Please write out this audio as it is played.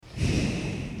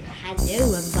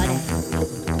Hello,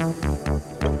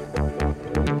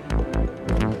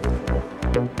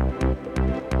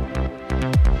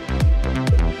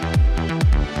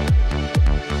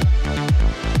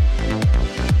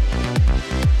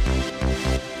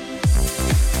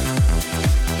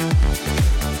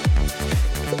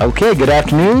 Okay, good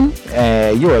afternoon.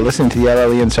 You are listening to the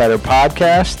LLE Insider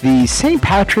Podcast, the St.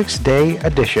 Patrick's Day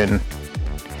edition.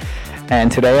 And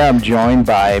today I'm joined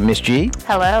by Miss G.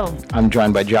 Hello. I'm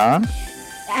joined by John.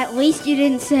 At least you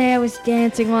didn't say I was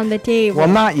dancing on the table. Well,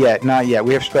 not yet.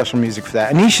 We have special music for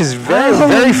that. Anish is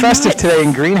very festive today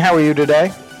in green. How are you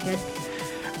today? Good.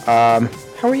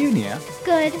 How are you, Nia?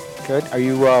 Good. Good. Are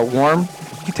you warm?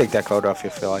 You can take that coat off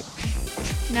if you feel like.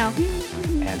 No.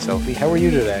 And Sophie, how are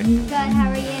you today? Good, how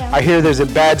are you? I hear there's a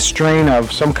bad strain of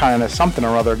some kind of something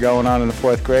or other going on in the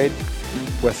 4th grade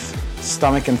with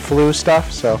stomach and flu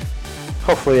stuff, so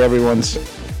hopefully everyone's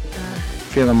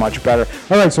feeling much better.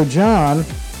 All right, so John,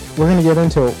 we're going to get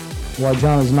into why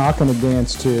John is not going to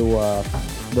dance to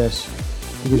this.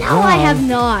 No, John, I have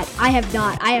not. I have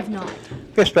not.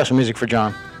 We have special music for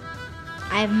John.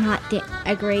 I have not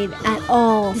agreed at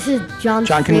all. This is John's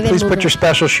John, can you please put your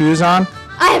special shoes on?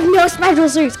 I have no special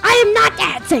shoes. I am not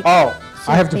dancing. Oh,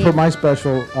 I have to put my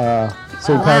special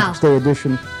St. Patrick's Day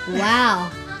edition. Wow.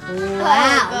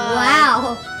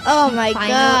 Wow. Oh my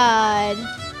God.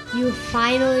 You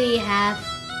finally have.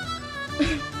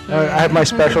 I have my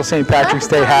special St. Patrick's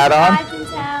Day hat on.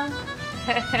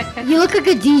 You look like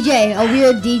a DJ, a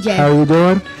weird DJ. How are you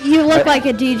doing? You look like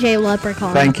a DJ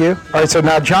leprechaun. Thank you. All right, so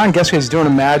now John, guess what he's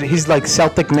doing? He's like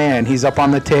Celtic man. He's up on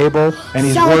the table and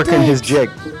he's working his jig.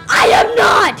 I am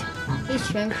not. He's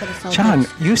cheering for the Celtics. John,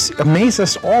 you amaze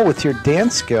us all with your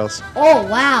dance skills. Oh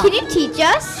wow. Can you teach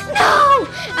us? No.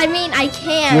 I mean, I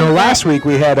can. You know, last week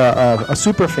we had a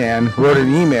super fan wrote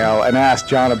an email and asked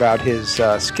John about his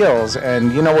skills,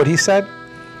 and you know what he said?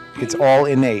 It's all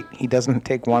innate. He doesn't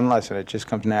take one lesson. It just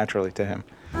comes naturally to him.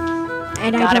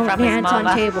 And Got I it don't from his dance on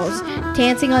mama. tables.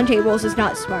 Dancing on tables is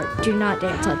not smart. Do not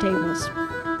dance on tables.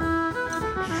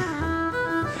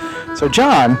 So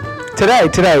John, today,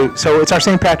 so it's our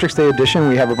St. Patrick's Day edition.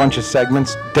 We have a bunch of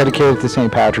segments dedicated to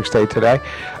St. Patrick's Day today.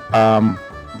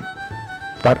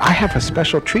 But I have a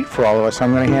special treat for all of us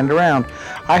I'm going to hand around.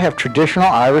 I have traditional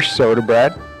Irish soda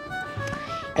bread.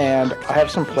 And I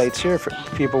have some plates here if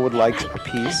people would like a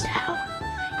piece.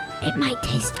 It might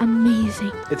taste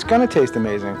amazing. It's going to taste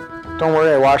amazing. Don't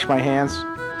worry, I washed my hands.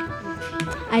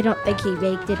 I don't think he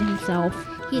baked it himself.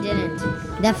 He didn't.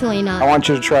 Definitely not. I want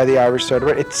you to try the Irish soda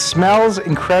bread. It smells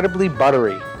incredibly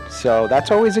buttery, so that's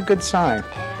always a good sign.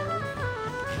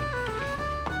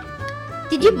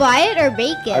 Did you buy it or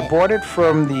bake it? I bought it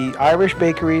from the Irish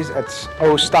bakeries at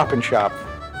Stop and Shop.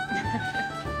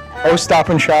 Stop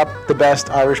and Shop, the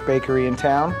best Irish bakery in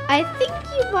town. I think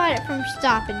you bought it from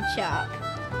Stop and Shop.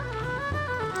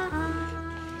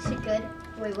 Is it good?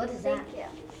 Wait, what is that?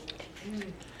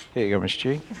 Here you go, Miss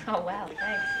G. Oh wow,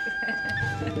 thanks.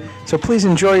 So please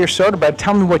enjoy your soda bread.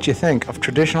 Tell me what you think of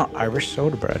traditional Irish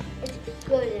soda bread. It's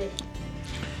good.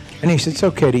 Anish, it's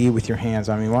okay to eat with your hands.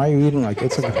 I mean, why are you eating like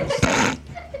it's okay?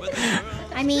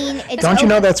 I mean, it's Don't you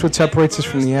know that's what separates us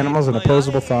from the animals, an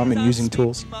opposable thumb and using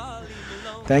tools?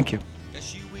 Thank you.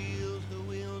 It's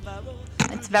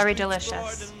very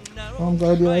delicious. Well, I'm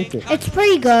glad you liked it. It's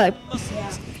pretty good.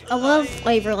 A little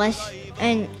flavorless,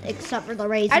 and except for the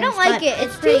raisins. I don't like but it.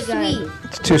 It's too pretty good. sweet.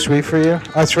 It's too sweet for you?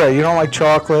 That's right. You don't like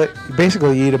chocolate. You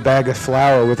basically eat a bag of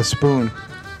flour with a spoon.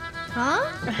 Huh?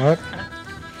 What?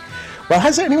 Well,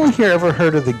 has anyone here ever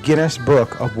heard of the Guinness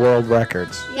Book of World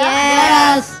Records?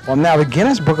 Yes. Well, now the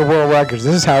Guinness Book of World Records,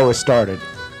 this is how it was started.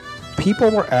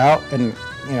 People were out and,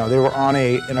 they were on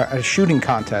a shooting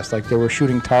contest, like they were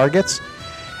shooting targets.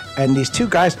 And these two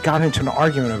guys got into an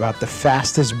argument about the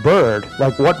fastest bird,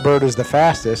 like what bird is the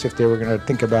fastest if they were going to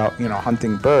think about,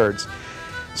 hunting birds.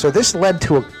 So this led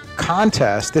to a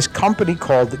contest, this company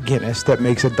called Guinness that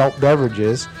makes adult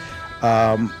beverages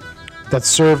that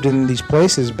served in these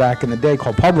places back in the day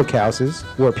called public houses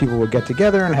where people would get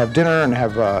together and have dinner and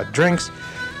have drinks.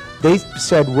 They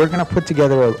said, we're going to put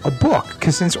together a book,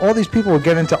 because since all these people would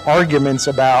get into arguments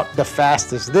about the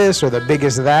fastest this or the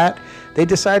biggest that, they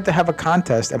decided to have a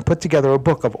contest and put together a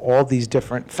book of all these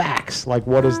different facts, like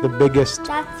what is the biggest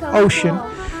ocean.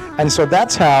 Cool. And so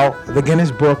that's how the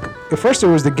Guinness Book, at first it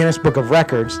was the Guinness Book of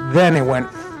Records, then it went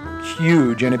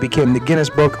huge and it became the Guinness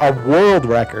Book of World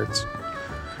Records.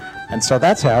 And so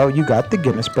that's how you got the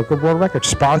Guinness Book of World Records,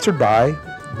 sponsored by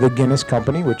the Guinness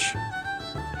Company, which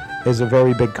is a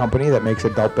very big company that makes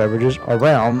adult beverages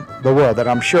around the world that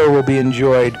I'm sure will be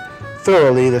enjoyed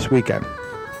thoroughly this weekend.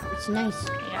 It's nice.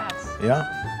 Yes. Yeah?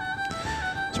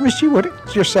 So So, Miss G,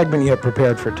 what's your segment you have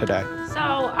prepared for today? So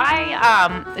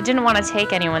I didn't want to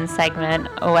take anyone's segment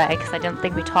away because I didn't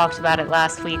think we talked about it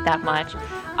last week that much.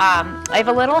 I have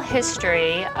a little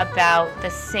history about the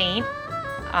saint,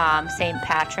 Saint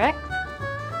Patrick,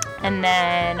 and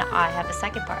then I have a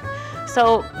second part.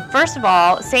 So first of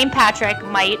all, Saint Patrick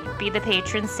might be the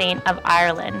patron saint of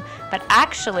Ireland, but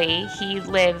actually he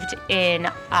lived in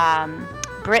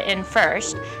Britain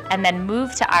first and then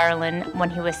moved to Ireland when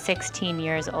he was 16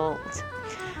 years old,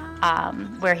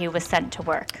 where he was sent to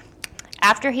work.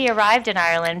 After he arrived in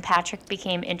Ireland, Patrick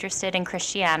became interested in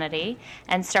Christianity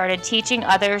and started teaching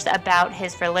others about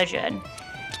his religion.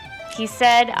 He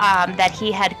said that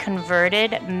he had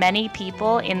converted many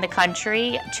people in the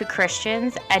country to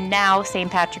Christians, and now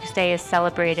St. Patrick's Day is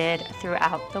celebrated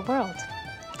throughout the world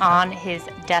on his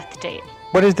death date.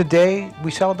 What is the day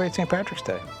we celebrate St. Patrick's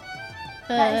Day?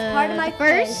 That is part of my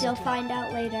first? quiz. You'll find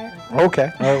out later. Okay,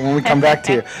 all right, when we come back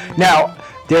to you. Now,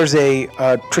 there's a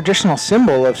traditional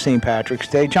symbol of St. Patrick's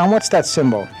Day. John, what's that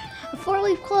symbol? A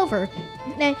four-leaf clover.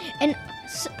 And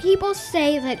people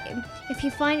say that if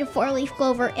you find a four-leaf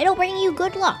clover, it'll bring you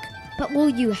good luck. But will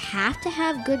you have to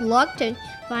have good luck to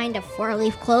find a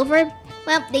four-leaf clover?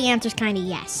 Well, the answer's kind of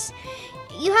yes.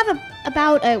 You have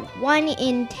about a 1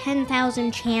 in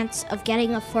 10,000 chance of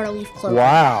getting a four-leaf clover.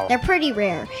 Wow. They're pretty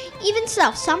rare. Even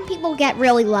so, some people get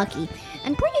really lucky.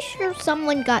 I'm pretty sure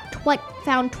someone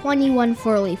found 21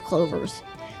 four-leaf clovers.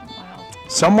 Wow.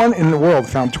 Someone in the world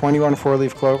found 21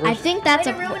 four-leaf clovers? I think that's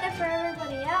Way to ruin it for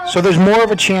everybody else. So there's more of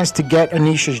a chance to get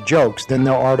Anisha's jokes than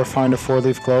there are to find a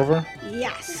four-leaf clover?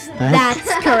 Yes,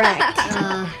 that's correct.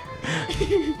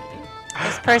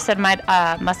 This person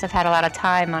must have had a lot of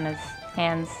time on his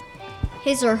hands.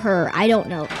 His or her, I don't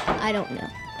know.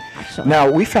 Actually. Now,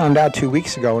 we found out 2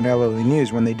 weeks ago in LLE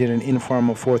News when they did an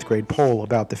informal fourth grade poll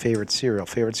about the favorite cereal.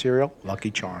 Favorite cereal? Lucky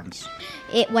Charms.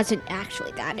 It wasn't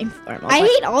actually that informal. I but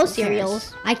hate all who cereals.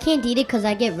 cares? I can't eat it because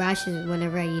I get rashes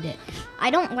whenever I eat it.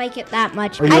 I don't like it that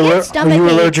much. Are you, I get are stomach you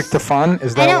aches. allergic to fun?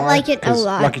 Is that I don't why? like it a 'Cause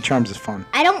lot. Lucky Charms is fun.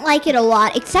 I don't like it a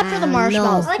lot, except for the No.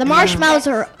 marshmallows. I like The the marshmallows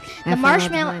are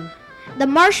After the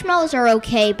marshmallows are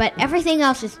okay, but everything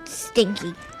else is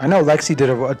stinky. I know Lexi did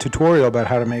a tutorial about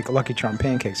how to make Lucky Charm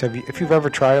pancakes. If you've ever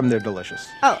tried them, they're delicious.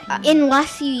 Oh,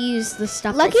 unless you use the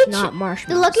stuff Lucky that's Char- not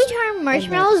marshmallows. The Lucky Charm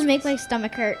marshmallows make my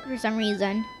stomach hurt for some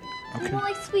reason. I don't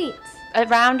like sweets.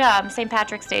 Around St.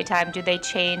 Patrick's Day time, do they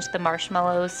change the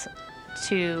marshmallows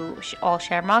to all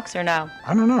shamrocks or no?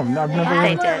 I don't know. I've never. They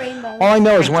Really, did. Rainbow. all I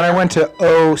know is when I went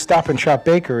to Stop and Shop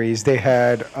Bakeries, they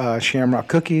had Shamrock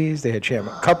cookies, they had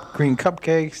Shamrock green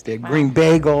cupcakes, they had green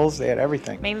bagels, they had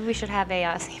everything. Maybe we should have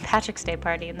a St. Patrick's Day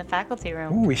party in the faculty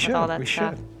room. Ooh, we with should. all that We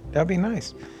stuff. should. That'd be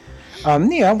nice.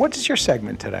 Nia, what is your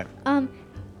segment today?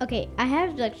 Okay, I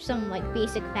have some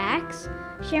basic facts.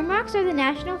 Shamrocks are the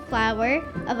national flower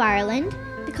of Ireland.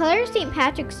 The color of St.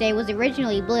 Patrick's Day was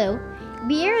originally blue.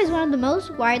 Beer is one of the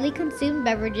most widely consumed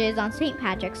beverages on St.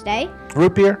 Patrick's Day.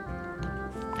 Root beer?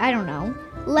 I don't know.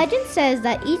 Legend says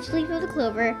that each leaf of the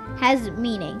clover has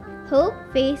meaning: hope,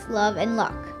 faith, love, and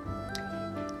luck.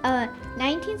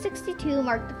 1962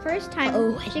 marked the first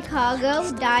time Chicago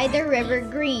dyed the river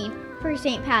green for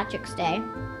St. Patrick's Day.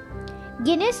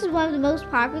 Guinness is one of the most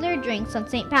popular drinks on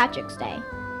St. Patrick's Day.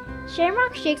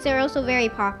 Shamrock shakes are also very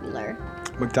popular.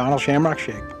 McDonald's Shamrock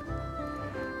Shake.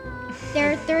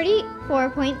 There are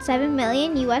 34.7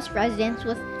 million U.S. residents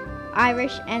with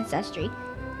Irish ancestry.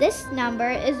 This number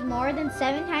is more than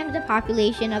 7 times the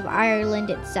population of Ireland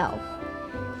itself.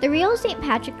 The real St.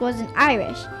 Patrick wasn't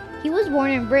Irish. He was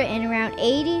born in Britain around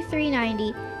AD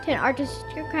 390 to an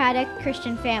aristocratic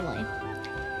Christian family.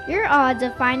 Your odds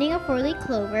of finding a four-leaf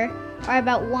clover are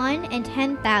about 1 in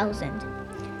 10,000.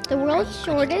 The world's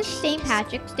shortest St.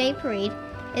 Patrick's Day parade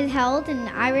is held in an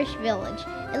Irish village.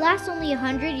 It lasts only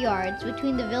 100 yards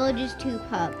between the village's 2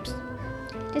 pubs.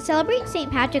 To celebrate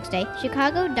St. Patrick's Day,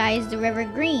 Chicago dyes the river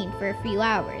green for a few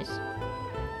hours.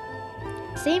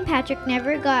 St. Patrick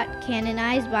never got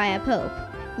canonized by a pope,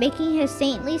 making his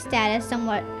saintly status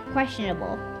somewhat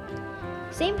questionable.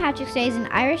 St. Patrick's Day is an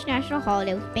Irish national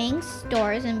holiday with banks,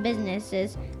 stores, and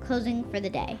businesses closing for the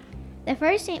day. The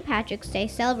first St. Patrick's Day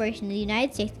celebration in the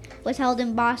United States was held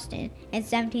in Boston in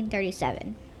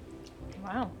 1737.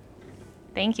 Wow.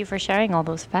 Thank you for sharing all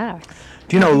those facts.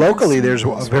 Do you know, locally there's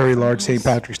a very large St.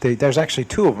 Patrick's Day. There's actually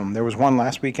 2 of them. There was one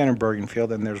last weekend in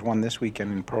Bergenfield, and there's one this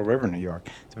weekend in Pearl River, New York.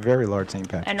 It's a very large St.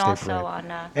 Patrick's And Day also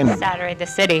parade. on And- Saturday, the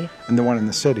city. And the one in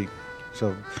the city.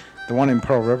 So the one in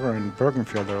Pearl River and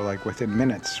Bergenfield are within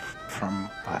minutes from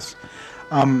us.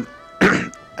 And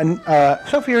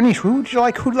Sophie or Anish,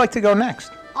 who'd like to go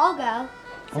next? I'll go.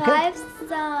 So Okay. I have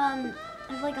some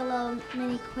I have like a little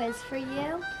mini quiz for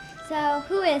you. So,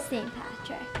 who is St.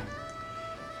 Patrick?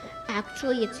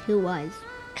 Actually, it's who was.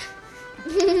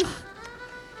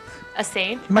 A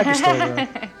saint? You might be still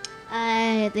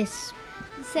there. This.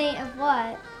 Saint of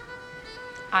what?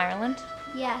 Ireland?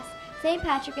 Yes, St.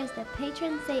 Patrick is the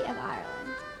patron saint of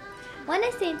Ireland. When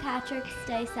is St. Patrick's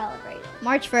Day celebrated?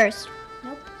 March 1st.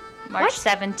 Nope. March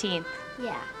 17th.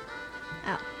 Yeah.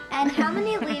 Oh. And how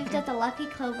many leaves does a lucky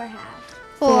clover have?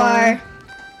 4.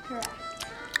 Correct.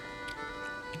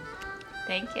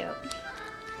 Thank you.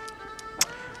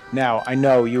 Now, I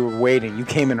know you were waiting. You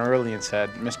came in early and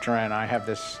said, Miss Duran, I have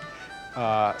this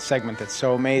segment that's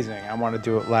so amazing. I want to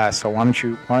do it last. So why don't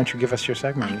you give us your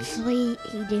segment? Actually,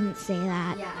 he didn't say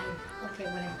that. Yeah, okay,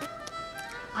 whatever.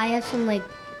 I have some, I'm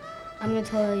going to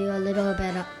tell you a little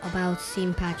bit about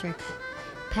St. Patrick.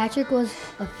 Patrick was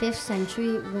a 5th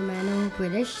century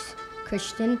Romano-British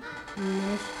Christian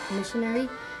missionary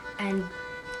and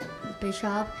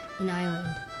bishop in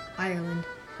Ireland.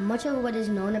 Much of what is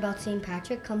known about St.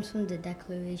 Patrick comes from the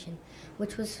Declaration,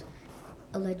 which was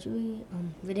allegedly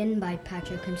written by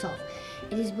Patrick himself.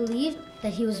 It is believed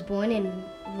that he was born in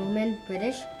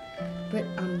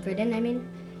Britain,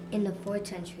 in the 4th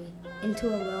century,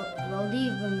 into a wealthy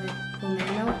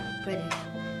Romano-British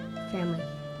family.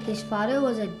 His father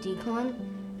was a deacon,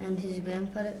 and his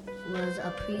grandfather was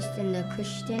a priest in the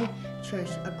Christian church.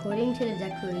 According to the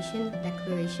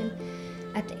Declaration,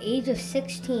 at the age of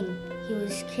 16, he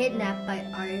was kidnapped by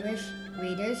Irish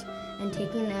raiders and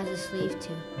taken as a slave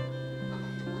too.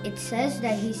 It says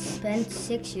that he spent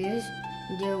 6 years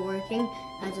there working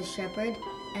as a shepherd,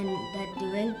 and that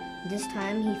during this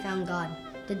time he found God.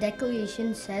 The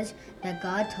Declaration says that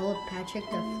God told Patrick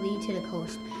to flee to the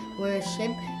coast, where a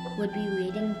ship would be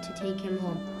waiting to take him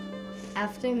home.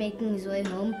 After making his way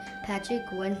home, Patrick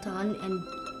went on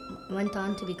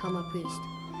to become a priest.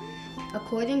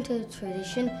 According to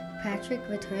tradition, Patrick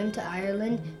returned to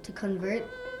Ireland to convert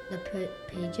the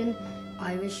pagan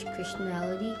Irish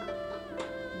Christianity.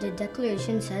 The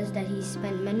Declaration says that he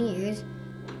spent many years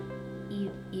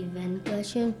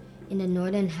evangelizing in the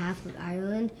northern half of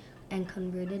Ireland and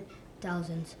converted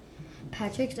thousands.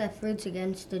 Patrick's efforts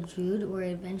against the Druids were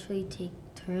eventually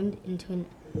turned into an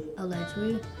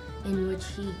allegory in which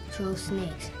he drove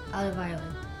snakes out of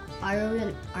Ireland.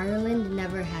 Ireland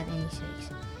never had any snakes.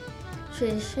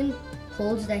 Tradition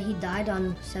holds that he died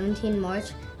on 17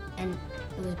 March and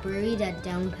was buried at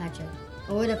Downpatrick.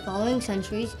 Over the following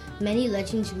centuries, many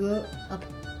legends grew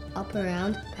up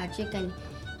around Patrick, and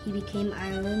he became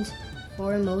Ireland's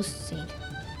foremost saint.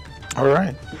 All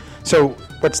right. So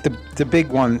what's the big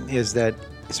one is that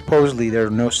supposedly there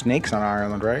are no snakes on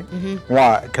Ireland, right? Mm-hmm.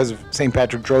 Why? Because St.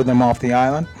 Patrick drove them off the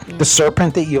island? Yeah. The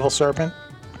serpent, the evil serpent?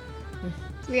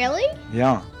 Really?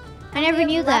 Yeah. I never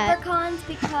knew that. Leprechauns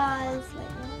because...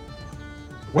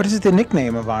 What is the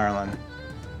nickname of Ireland?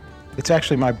 It's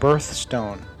actually my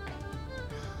birthstone.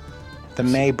 The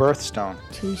May birthstone.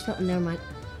 Tombstone? Never mind.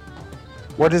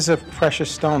 What is a precious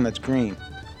stone that's green?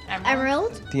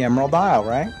 Emerald? The Emerald Isle,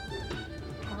 right?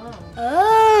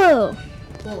 Oh.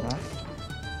 Cool. Well,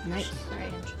 Nice. Very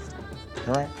interesting.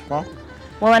 all right. Well,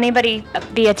 Will anybody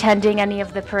be attending any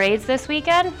of the parades this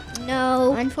weekend?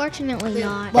 No, unfortunately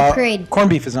not. What parade?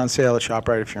 corned beef is on sale at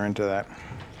ShopRite if you're into that.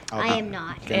 I am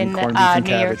not. Getting In corned beef and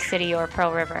New York cabbage. City or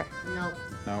Pearl River? No,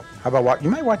 No. How about you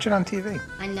might watch it on TV.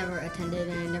 I never attended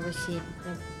and I never see it.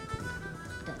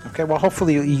 Okay, well,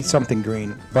 hopefully you eat something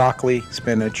green. Broccoli,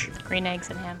 spinach, Green eggs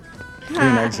and ham. green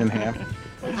eggs and ham.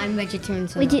 I'm vegetarian,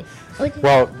 so We no. did.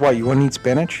 Well, what, you want to eat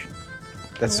spinach?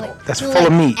 That's So full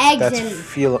of meat. eggs That's and-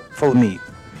 full of meat.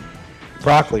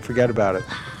 Broccoli, forget about it.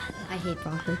 I hate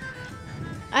broccoli.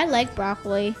 I like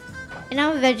broccoli, and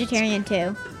I'm a vegetarian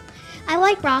too. I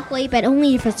like broccoli, but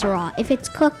only if it's raw. If it's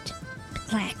cooked,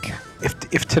 black.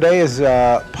 If today is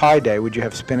pie day, would you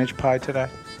have spinach pie today?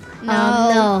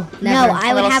 No, no. never.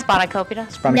 I A would little have. spanakopita? No,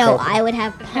 Spanakopita? I would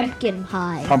have pumpkin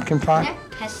pie. Pumpkin pie?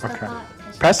 Pesto Okay. pot.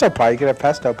 Pesto pie, you could have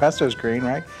pesto. Pesto's green,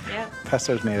 right? Yeah.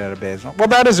 Pesto's made out of basil. Well,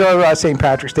 that is our St.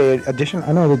 Patrick's Day edition.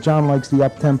 I know that John likes the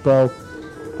up-tempo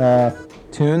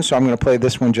tune, so I'm going to play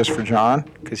this one just for John,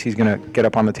 because he's going to get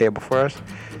up on the table for us.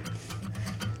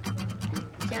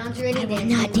 John's already dancing.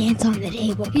 Not dance on the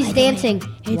table. He's dancing.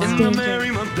 It's In the dancing.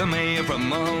 merry month of May, from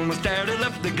home we started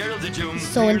up the girls at June.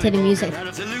 So into the music. Had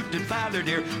a saluted father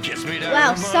dear, kissed me down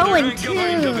Wow, the so mother, in and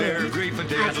combined tune. the bear, grief and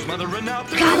tears was mothering out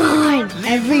the Come on.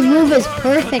 Every move is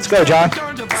perfect. Let's go, John.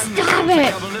 Stop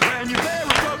it.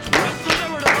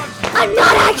 I'm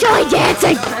not actually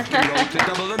dancing.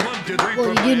 Well,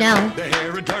 you do now. The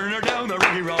hair and turn her down the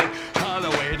reggae road. All the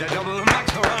way to double and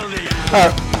max around the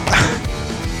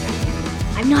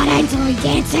I'm not actually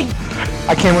dancing.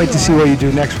 I can't wait to see what you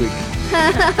do next week.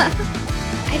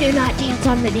 I do not dance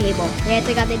on the table.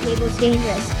 Dancing on the table is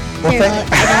dangerous. Well, Seriously,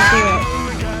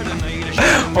 I don't do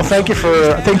it. Well,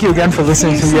 thank you again for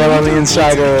listening to Yell on the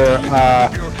Insider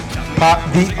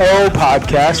the O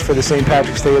podcast for the St.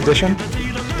 Patrick's Day edition.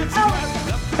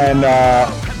 And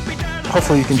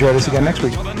hopefully you can join us again next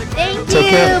week. Thank Take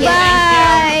you. care.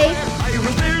 Bye. I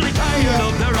was nearly tired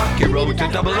of the rocky road to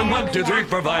Dublin. 1, 2, 3,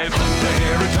 4, 5. The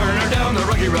Harry Turner down the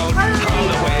rocky road. All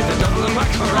the way to Dublin.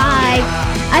 Bye.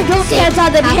 I don't dance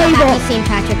on the table. Happy St.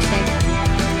 Patrick's